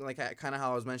that, like kind of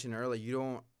how I was mentioning earlier, you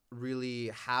don't really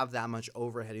have that much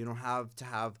overhead. You don't have to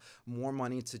have more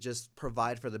money to just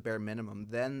provide for the bare minimum.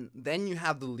 Then you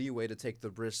have the leeway to take the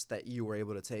risks that you were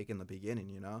able to take in the beginning.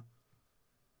 You know.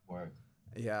 Word.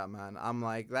 Yeah, man. I'm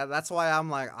like that. That's why I'm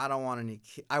like I don't want any.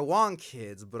 I want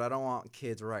kids, but I don't want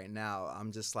kids right now.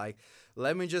 I'm just like,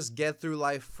 let me just get through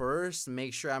life first.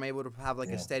 Make sure I'm able to have like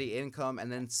a Yeah. steady income, and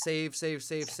then save,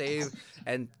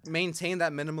 and maintain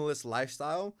that minimalist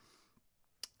lifestyle.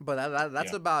 But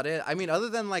that's Yeah. about it. I mean, other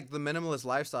than like the minimalist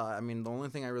lifestyle, I mean, the only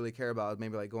thing I really care about is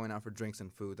maybe like going out for drinks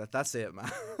and food. That's it, man.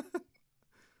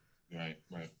 Right.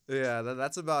 Right. Yeah,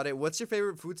 that's about it. What's your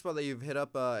favorite food spot that you've hit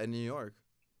up in New York?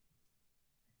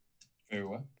 Very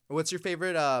well. What's your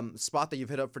favorite spot that you've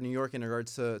hit up for New York in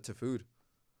regards to food?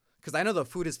 Because I know the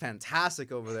food is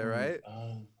fantastic over there, Food.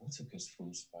 right? What's a good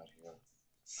food spot here?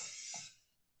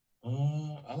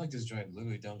 I like this joint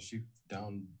literally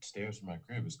downstairs from my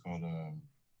crib. It's called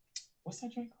what's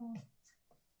that joint called?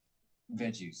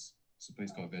 Veggies. It's a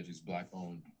place called Veggies, black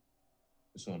owned.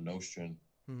 It's on Nostrand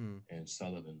Hmm. and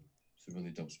Sullivan. It's a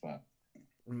really dope spot.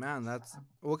 Man, that's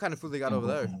what kind of food they got In over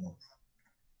there? Brooklyn.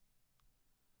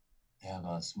 They have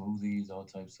smoothies, all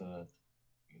types of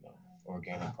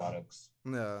organic products,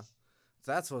 Yeah,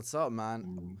 that's what's up, man.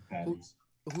 Who, patties.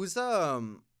 who's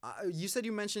you said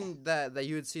you mentioned that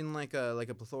you had seen like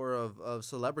a plethora of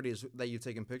celebrities that you've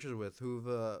taken pictures with. Who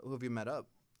have you met up?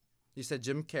 You said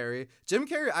Jim Carrey. Jim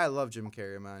Carrey, I love Jim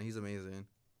Carrey, man. He's amazing.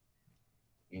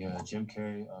 Yeah, Jim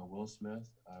Carrey, Will Smith.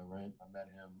 I met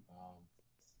him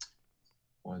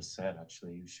on set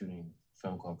actually. He was shooting a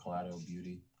film called Collateral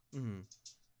Beauty. Hmm.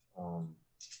 Um,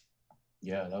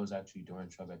 yeah, that was actually during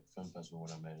Tribeca Film Festival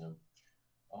when I met him.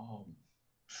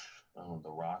 Um, The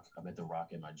Rock. I met The Rock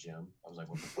in my gym. I was like,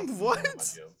 what the fuck are you doing in my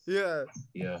What? gym? Yeah.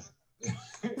 Yeah.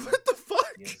 What the fuck?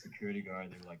 Yeah, security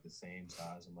guard. They were like the same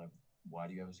size. I'm like, why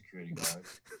do you have a security guard?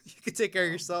 You can take care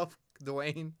of yourself,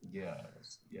 Dwayne. Yeah,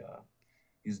 yeah.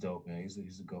 He's dope, man. He's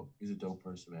a dope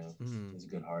person, man. Hmm. He's a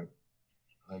good heart.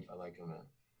 I like him, man.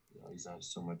 He's not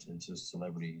so much into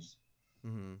celebrities.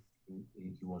 Hmm.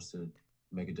 He wants to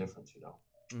make a difference, you know.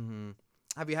 Hmm.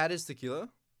 Have you had his tequila?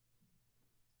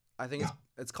 I think Yeah.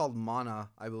 it's called Mana,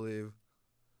 I believe.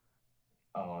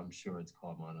 Oh, I'm sure it's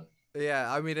called Mana.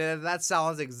 Yeah, I mean that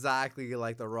sounds exactly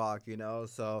like The Rock, you know.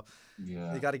 So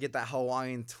Yeah. you got to get that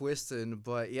Hawaiian twist in.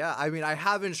 But yeah, I mean I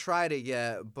haven't tried it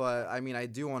yet, but I mean I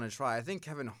do want to try. I think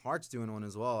Kevin Hart's doing one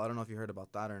as well. I don't know if you heard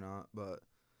about that or not, but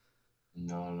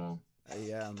No, no.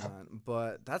 yeah, man.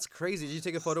 But that's crazy. Did you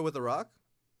take a photo with The Rock?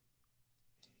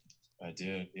 I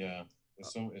did, yeah.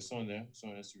 It's on there. It's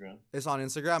on Instagram. It's on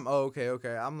Instagram. Oh, okay,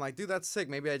 okay. I'm like, dude, that's sick.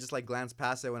 Maybe I just like glanced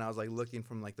past it when I was like looking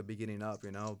from like the beginning up,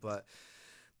 you know. But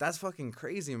that's fucking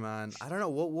crazy, man. I don't know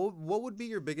what would be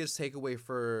your biggest takeaway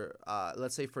for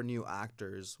let's say for new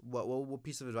actors. What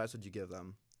piece of advice would you give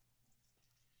them?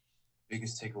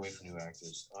 Biggest takeaway for new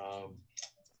actors.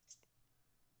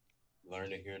 Learn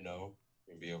to hear no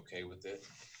and be okay with it.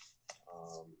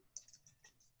 Um,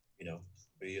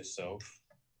 be yourself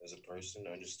as a person.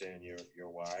 Understand your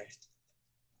why.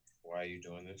 Why are you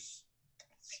doing this?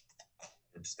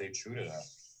 And stay true to that.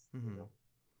 Hmm.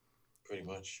 Pretty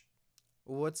much.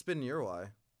 What's been your why?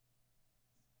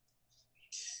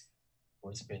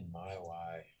 What's been my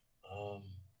why? Um,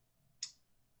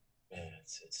 Man,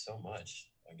 it's so much.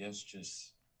 I guess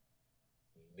just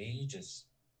me, just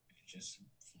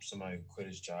from somebody who quit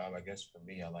his job. I guess for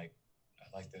me, I like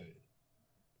the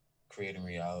creating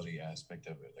reality aspect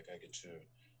of it. Like I get to,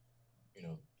 you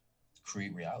know,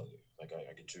 create reality. Like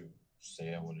I get to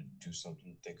say I want to do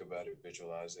something, think about it,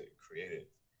 visualize it, create it.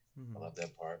 I Hmm. love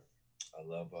that part. I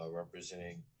love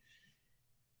representing,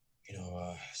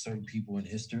 certain people in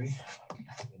history.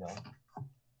 I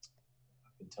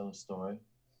can tell a story,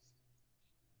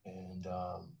 and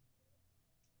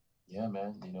yeah,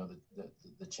 man,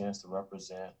 the chance to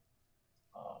represent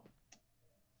um,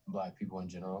 black people in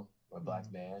general, or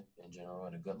black man in general,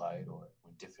 in a good light, or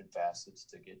with different facets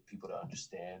to get people to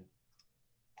understand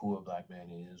who a black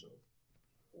man is, or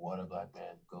what a black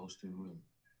man goes through,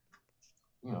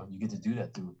 and you get to do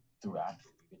that through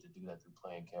acting. You get to do that through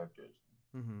playing characters,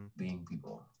 Hmm. being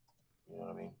people. You know what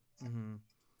I mean? Hmm.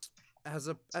 As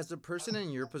a person in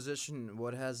your position,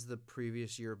 what has the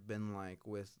previous year been like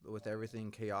with everything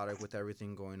chaotic, with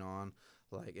everything going on,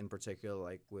 like in particular,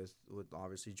 like with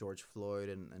obviously George Floyd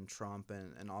and Trump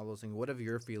and all those things. What have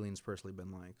your feelings personally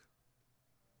been like?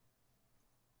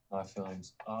 My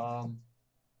feelings.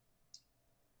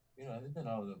 It's been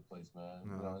all over the place, man.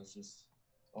 No. It's just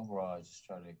overall, I just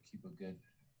try to keep a good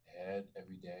ahead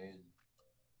every day and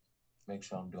make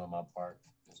sure I'm doing my part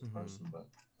as a person. But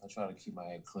I try to keep my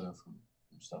head clear from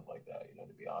stuff like that,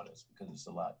 to be honest, because it's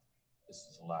a lot. This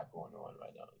is a lot going on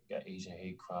right now. You got Asian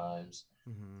hate crimes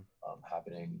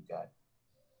happening. You got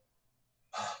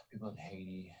people in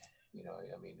Haiti.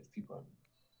 I mean, there's people in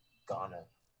Ghana,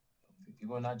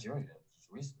 people in Nigeria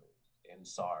just recently, and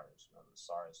SARS, the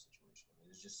SARS situation. I mean,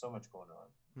 there's just so much going on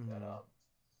that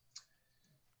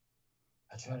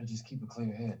I try to just keep a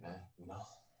clear head, man.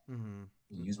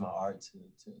 Use my art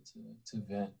to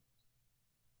vent.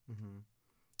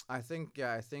 I think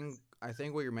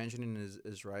what you're mentioning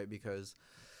is right, because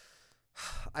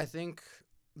I think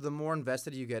the more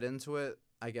invested you get into it,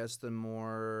 I guess the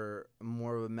more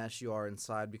of a mess you are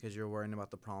inside, because you're worrying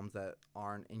about the problems that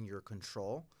aren't in your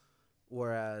control.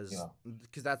 Whereas,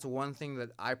 because that's one thing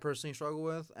that I personally struggle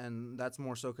with, and that's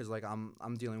more so because like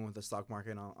I'm dealing with the stock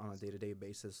market on a day-to-day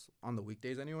basis on the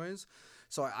weekdays, anyways.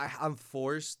 So I'm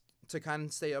forced to kind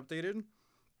of stay updated.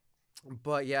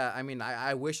 But yeah, I mean,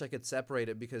 I wish I could separate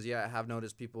it, because I have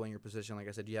noticed people in your position, like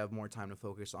I said, you have more time to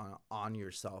focus on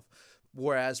yourself.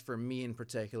 Whereas for me in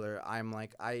particular, I'm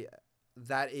like,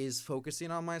 that is focusing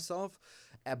on myself.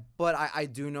 But I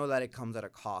do know that it comes at a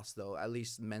cost, though, at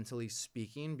least mentally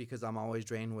speaking, because I'm always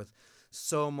drained with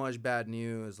so much bad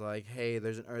news. Like, hey,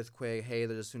 there's an earthquake. Hey,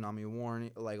 there's a tsunami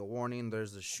warning, like a warning.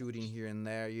 There's a shooting here and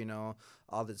there.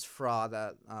 All this fraud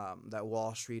that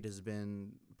Wall Street has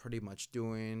been pretty much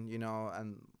doing.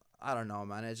 And I don't know,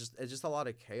 man. It's just a lot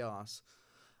of chaos.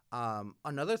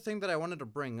 Another thing that I wanted to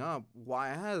bring up: why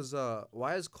has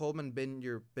Coleman been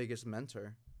your biggest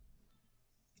mentor?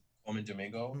 Coleman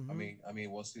Domingo. I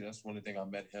mean, well, see, that's one of the things. I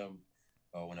met him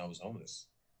when I was homeless,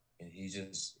 and he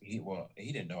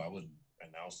didn't know I wasn't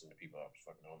announcing to people I was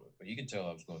fucking homeless, but you can tell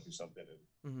I was going through something.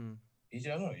 And I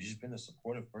don't know, he's just been a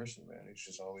supportive person, man. He's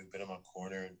just always been in my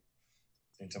corner, and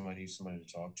anytime I need somebody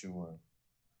to talk to, or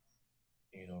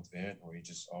vent, or he's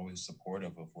just always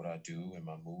supportive of what I do and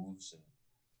my moves,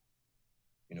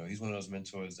 and he's one of those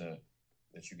mentors that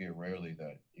you get rarely,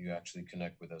 that you actually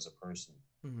connect with as a person.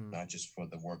 Not just for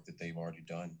the work that they've already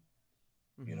done,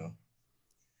 So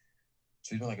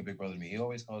he's been like a big brother to me. He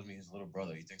always calls me his little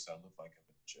brother. He thinks I look like him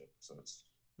and shit. So it's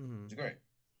great.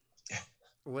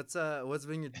 What's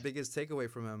been your biggest takeaway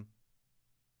from him?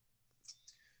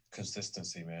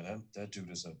 Consistency, man. That dude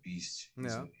is a beast.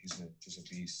 He's just a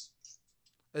beast.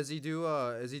 Does he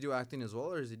do acting as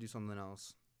well, or does he do something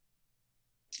else?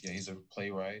 Yeah, he's a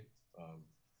playwright,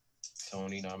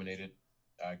 Tony nominated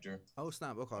actor. Oh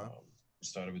snap! Okay.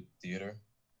 Started with theater.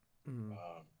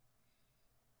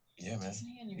 Yeah, man.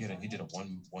 He did a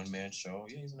one man show.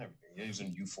 Yeah, he's in everything. Yeah, he's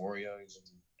in Euphoria. He's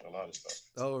in a lot of stuff.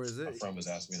 Oh, is it? My friend was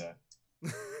asking me that.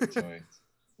 Joey.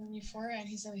 In Euphoria, and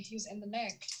he was in The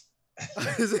Nick.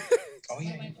 Oh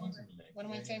yeah, one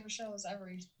of my favorite shows ever.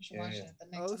 You should watch it. The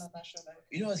Nick's on that show.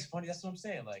 It's funny. That's what I'm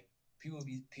saying. Like people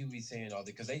be saying all that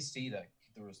because they see that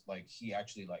there was like he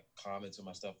actually like comments on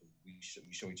my stuff, and we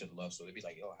show each other love. So they'd be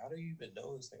like, "Yo, how do you even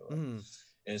know this thing?" And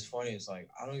it's funny. It's like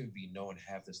I don't even be knowing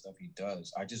half the stuff he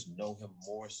does. I just know him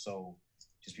more so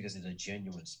just because he's a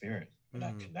genuine spirit, and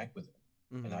I connect with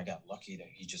him. And I got lucky that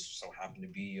he just so happened to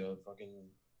be a fucking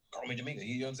Carmen Domingo.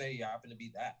 You know what I'm saying? He happened to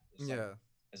be that.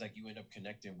 It's like you end up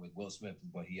connecting with Will Smith,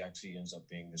 but he actually ends up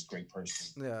being this great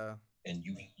person. Yeah. And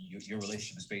your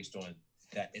relationship is based on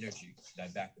that energy,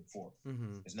 that back and forth.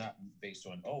 It's not based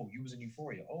on, oh, you was in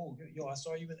Euphoria. Oh, yo, I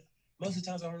saw you in. Most of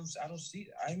the times I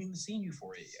haven't even seen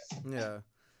Euphoria yet. Yeah.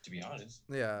 To be honest.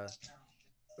 Yeah.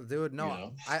 Dude,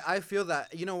 no, I feel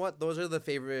that, you know what, those are the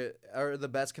favorite or the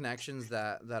best connections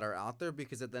that are out there,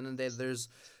 because at the end of the day,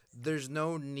 there's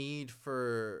no need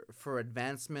for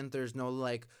advancement. There's no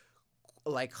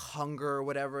like hunger or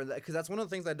whatever, because that's one of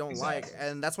the things I don't like,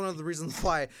 and that's one of the reasons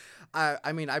why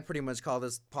I mean I pretty much call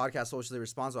this podcast socially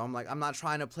responsible. I'm like, I'm not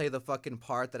trying to play the fucking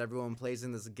part that everyone plays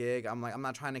in this gig. I'm like, I'm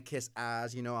not trying to kiss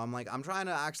ass, I'm like, I'm trying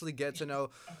to actually get to know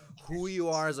who you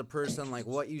are as a person, like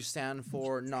what you stand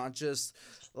for, not just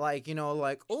like,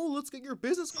 like, oh, let's get your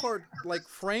business card, like,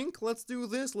 Frank, let's do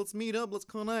this, let's meet up, let's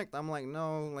connect. I'm like,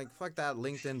 no, like, fuck that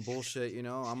LinkedIn bullshit,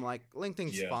 I'm like,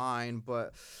 LinkedIn's fine,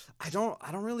 but I don't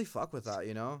really fuck with that,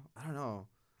 I don't know.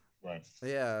 Right.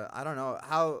 Yeah, I don't know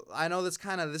how. I know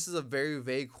this is a very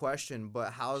vague question,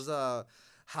 but how's the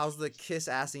kiss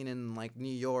assing in like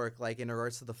New York, like in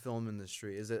regards to the film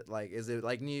industry? Is it like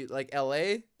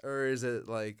LA, or is it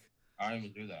like? I don't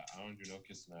even do that. I don't do no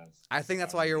kissing ass. I think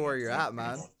that's why you're where you're at,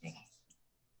 man.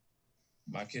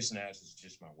 My kissing ass is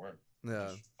just my work. Yeah.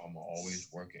 I'm always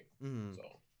working. So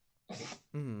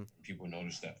people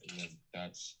notice that, and then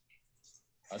that's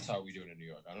That's how we do it in New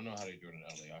York. I don't know how they do it in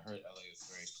LA. I heard LA is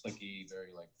very clicky,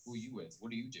 very like, who you with?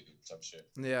 What do you do? Type shit.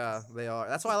 Yeah, they are.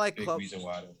 That's why I like Big club. reason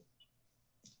why.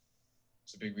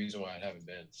 It's a big reason why I haven't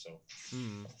been. So.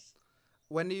 Hmm.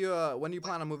 When do you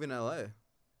plan on moving to LA?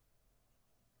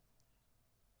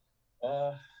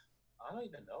 I don't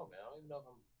even know, man. I don't even know if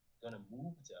I'm gonna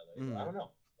move to LA. I don't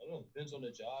know. Depends on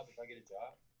the job. If I get a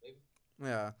job, maybe.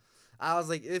 Yeah. I was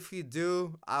like, if you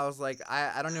do, I was like,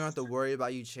 I don't even have to worry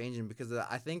about you changing because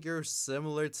I think you're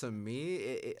similar to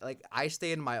me. Like, I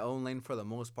stay in my own lane for the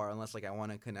most part, unless like I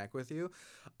want to connect with you.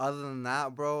 Other than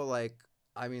that, bro, like,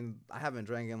 I mean, I haven't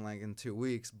drank in 2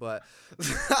 weeks, but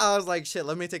I was like, shit,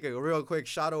 let me take a real quick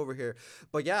shot over here.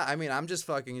 But yeah, I mean, I'm just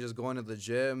going to the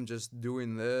gym, just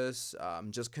doing this,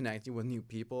 just connecting with new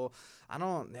people. I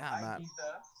don't, yeah, man.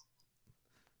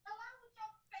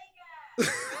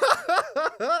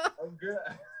 I'm good.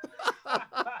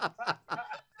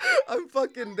 I'm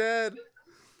fucking dead.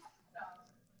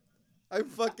 I'm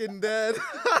fucking dead.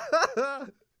 My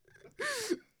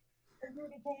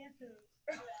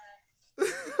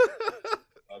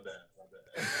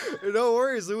bad. No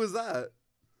worries. Who was that?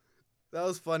 That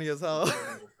was funny as hell.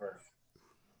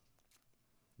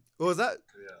 What was that?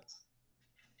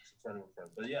 Yeah.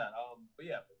 But yeah,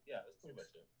 that's pretty much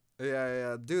it.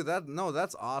 Yeah, dude,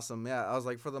 that's awesome. Yeah, I was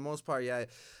like, for the most part, yeah,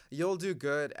 you'll do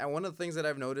good. And one of the things that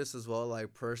I've noticed as well,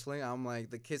 like personally, I'm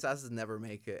like, the kiss asses never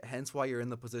make it. Hence why you're in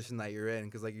the position that you're in,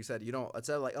 because like you said, you don't. It's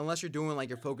like unless you're doing like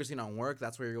you're focusing on work,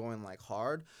 that's where you're going like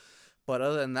hard. But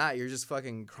other than that, you're just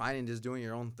fucking crying and just doing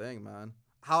your own thing, man.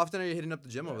 How often are you hitting up the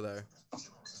gym over there? You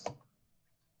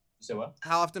said what?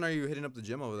 How often are you hitting up the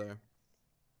gym over there?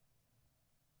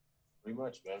 Pretty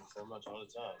much, man. Pretty much all the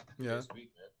time. Yeah. This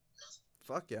week, man.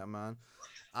 Fuck yeah, man.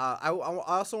 I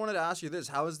also wanted to ask you this.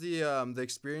 How was the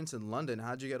experience in London?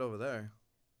 How'd you get over there?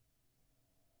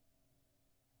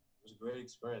 It was a great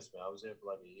experience, man. I was there for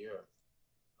like a year.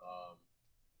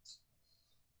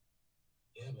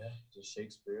 Yeah, man. Just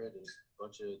Shakespeare, and a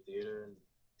bunch of theater, and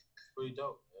it's pretty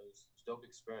dope. Man. It was a dope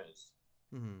experience.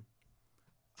 Mm-hmm.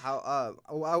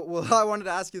 I wanted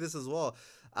to ask you this as well.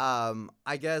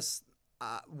 I guess,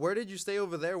 where did you stay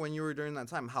over there when you were during that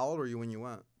time? How old were you when you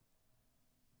went?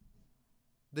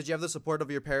 Did you have the support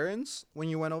of your parents when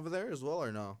you went over there as well,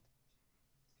 or no?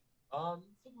 For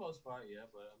the most part, yeah.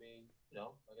 But I mean,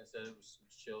 like I said, it was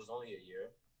chill. It was only a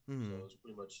year, so it was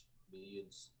pretty much me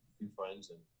and a few friends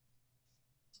and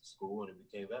school, and then we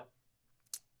came back.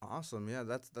 Awesome. Yeah,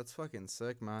 that's fucking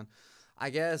sick, man. I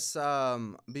guess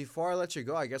before I let you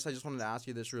go, I guess I just wanted to ask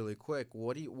you this really quick.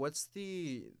 What's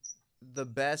the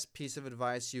best piece of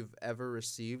advice you've ever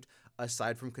received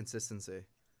aside from consistency?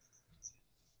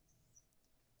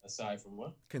 Aside from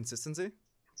what? Consistency?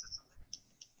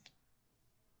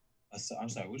 I'm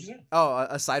sorry. What did you say? Oh,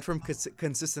 aside from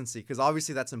consistency, because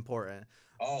obviously that's important.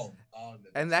 Oh,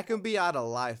 And that can be out of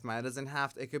life, man. It doesn't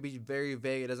have to. It could be very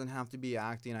vague. It doesn't have to be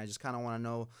acting. I just kind of want to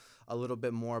know a little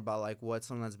bit more about like what's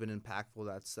something that's been impactful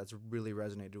that's really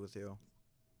resonated with you.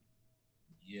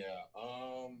 Yeah.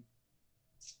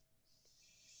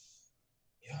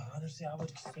 Yeah. Honestly, I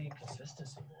would say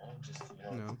consistency, man. Just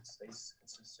stay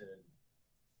consistent and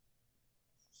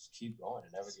just keep going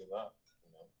and never give up.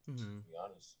 To be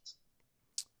honest.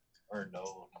 Or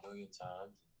no a million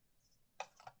times.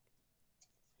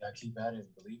 You gotta keep at it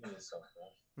and believe in yourself,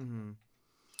 man.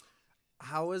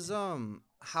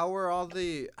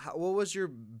 What was your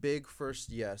big first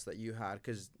yes that you had?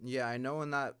 Because yeah, I know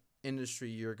in that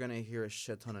industry you're gonna hear a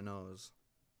shit ton of no's.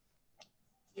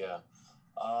 Yeah.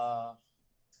 My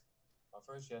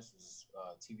first yes was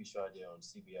a TV show I did on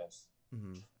CBS.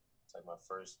 It's like my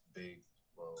first big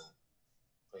role.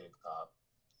 Played a cop.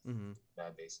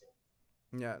 That basic.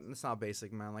 Yeah, it's not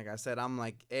basic, man. Like I said, I'm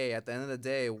like, hey, at the end of the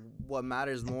day, what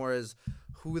matters more is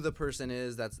who the person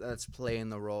is that's playing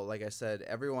the role. Like I said,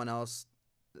 everyone else,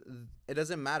 it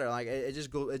doesn't matter. Like it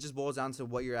just boils down to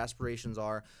what your aspirations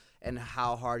are and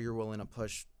how hard you're willing to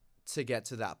push to get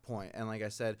to that point. And like I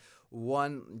said,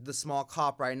 the small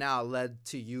cop right now led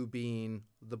to you being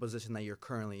the position that you're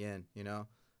currently in.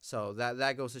 So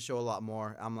that goes to show a lot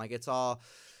more. I'm like, it's all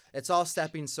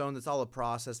stepping stones. It's all a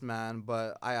process, man.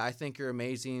 But I think you're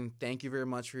amazing. Thank you very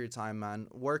much for your time, man.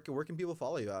 Where can people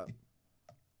follow you at?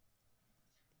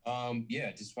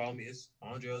 Yeah, just follow me. It's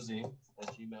Andre Ozine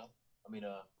at Gmail. I mean,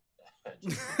 that's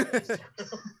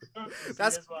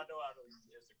why I know how to use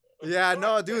Instagram. Yeah,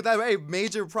 no, dude. Hey,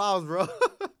 major props, bro.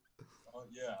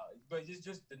 Yeah, but it's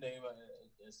just the name of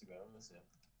Instagram. That's it.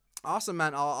 Awesome,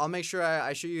 man. I'll make sure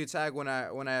I shoot you a tag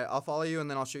I'll follow you, and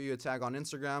then I'll shoot you a tag on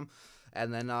Instagram.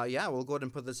 And then, we'll go ahead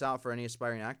and put this out for any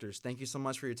aspiring actors. Thank you so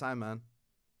much for your time, man.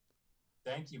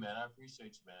 Thank you, man. I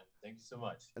appreciate you, man. Thank you so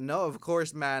much. No, of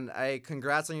course, man. Hey,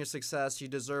 congrats on your success. You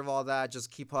deserve all that. Just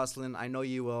keep hustling. I know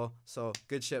you will. So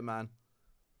good shit, man.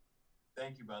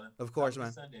 Thank you, brother. Of course, Have a man.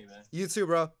 good Sunday, man. You too,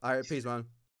 bro. All right, peace, man.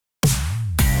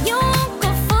 You won't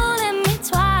go fooling me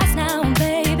twice now,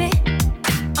 baby.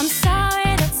 I'm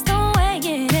sorry, that's the way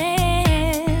it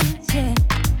is. Yeah,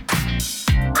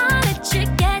 I'll let you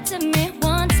get to me.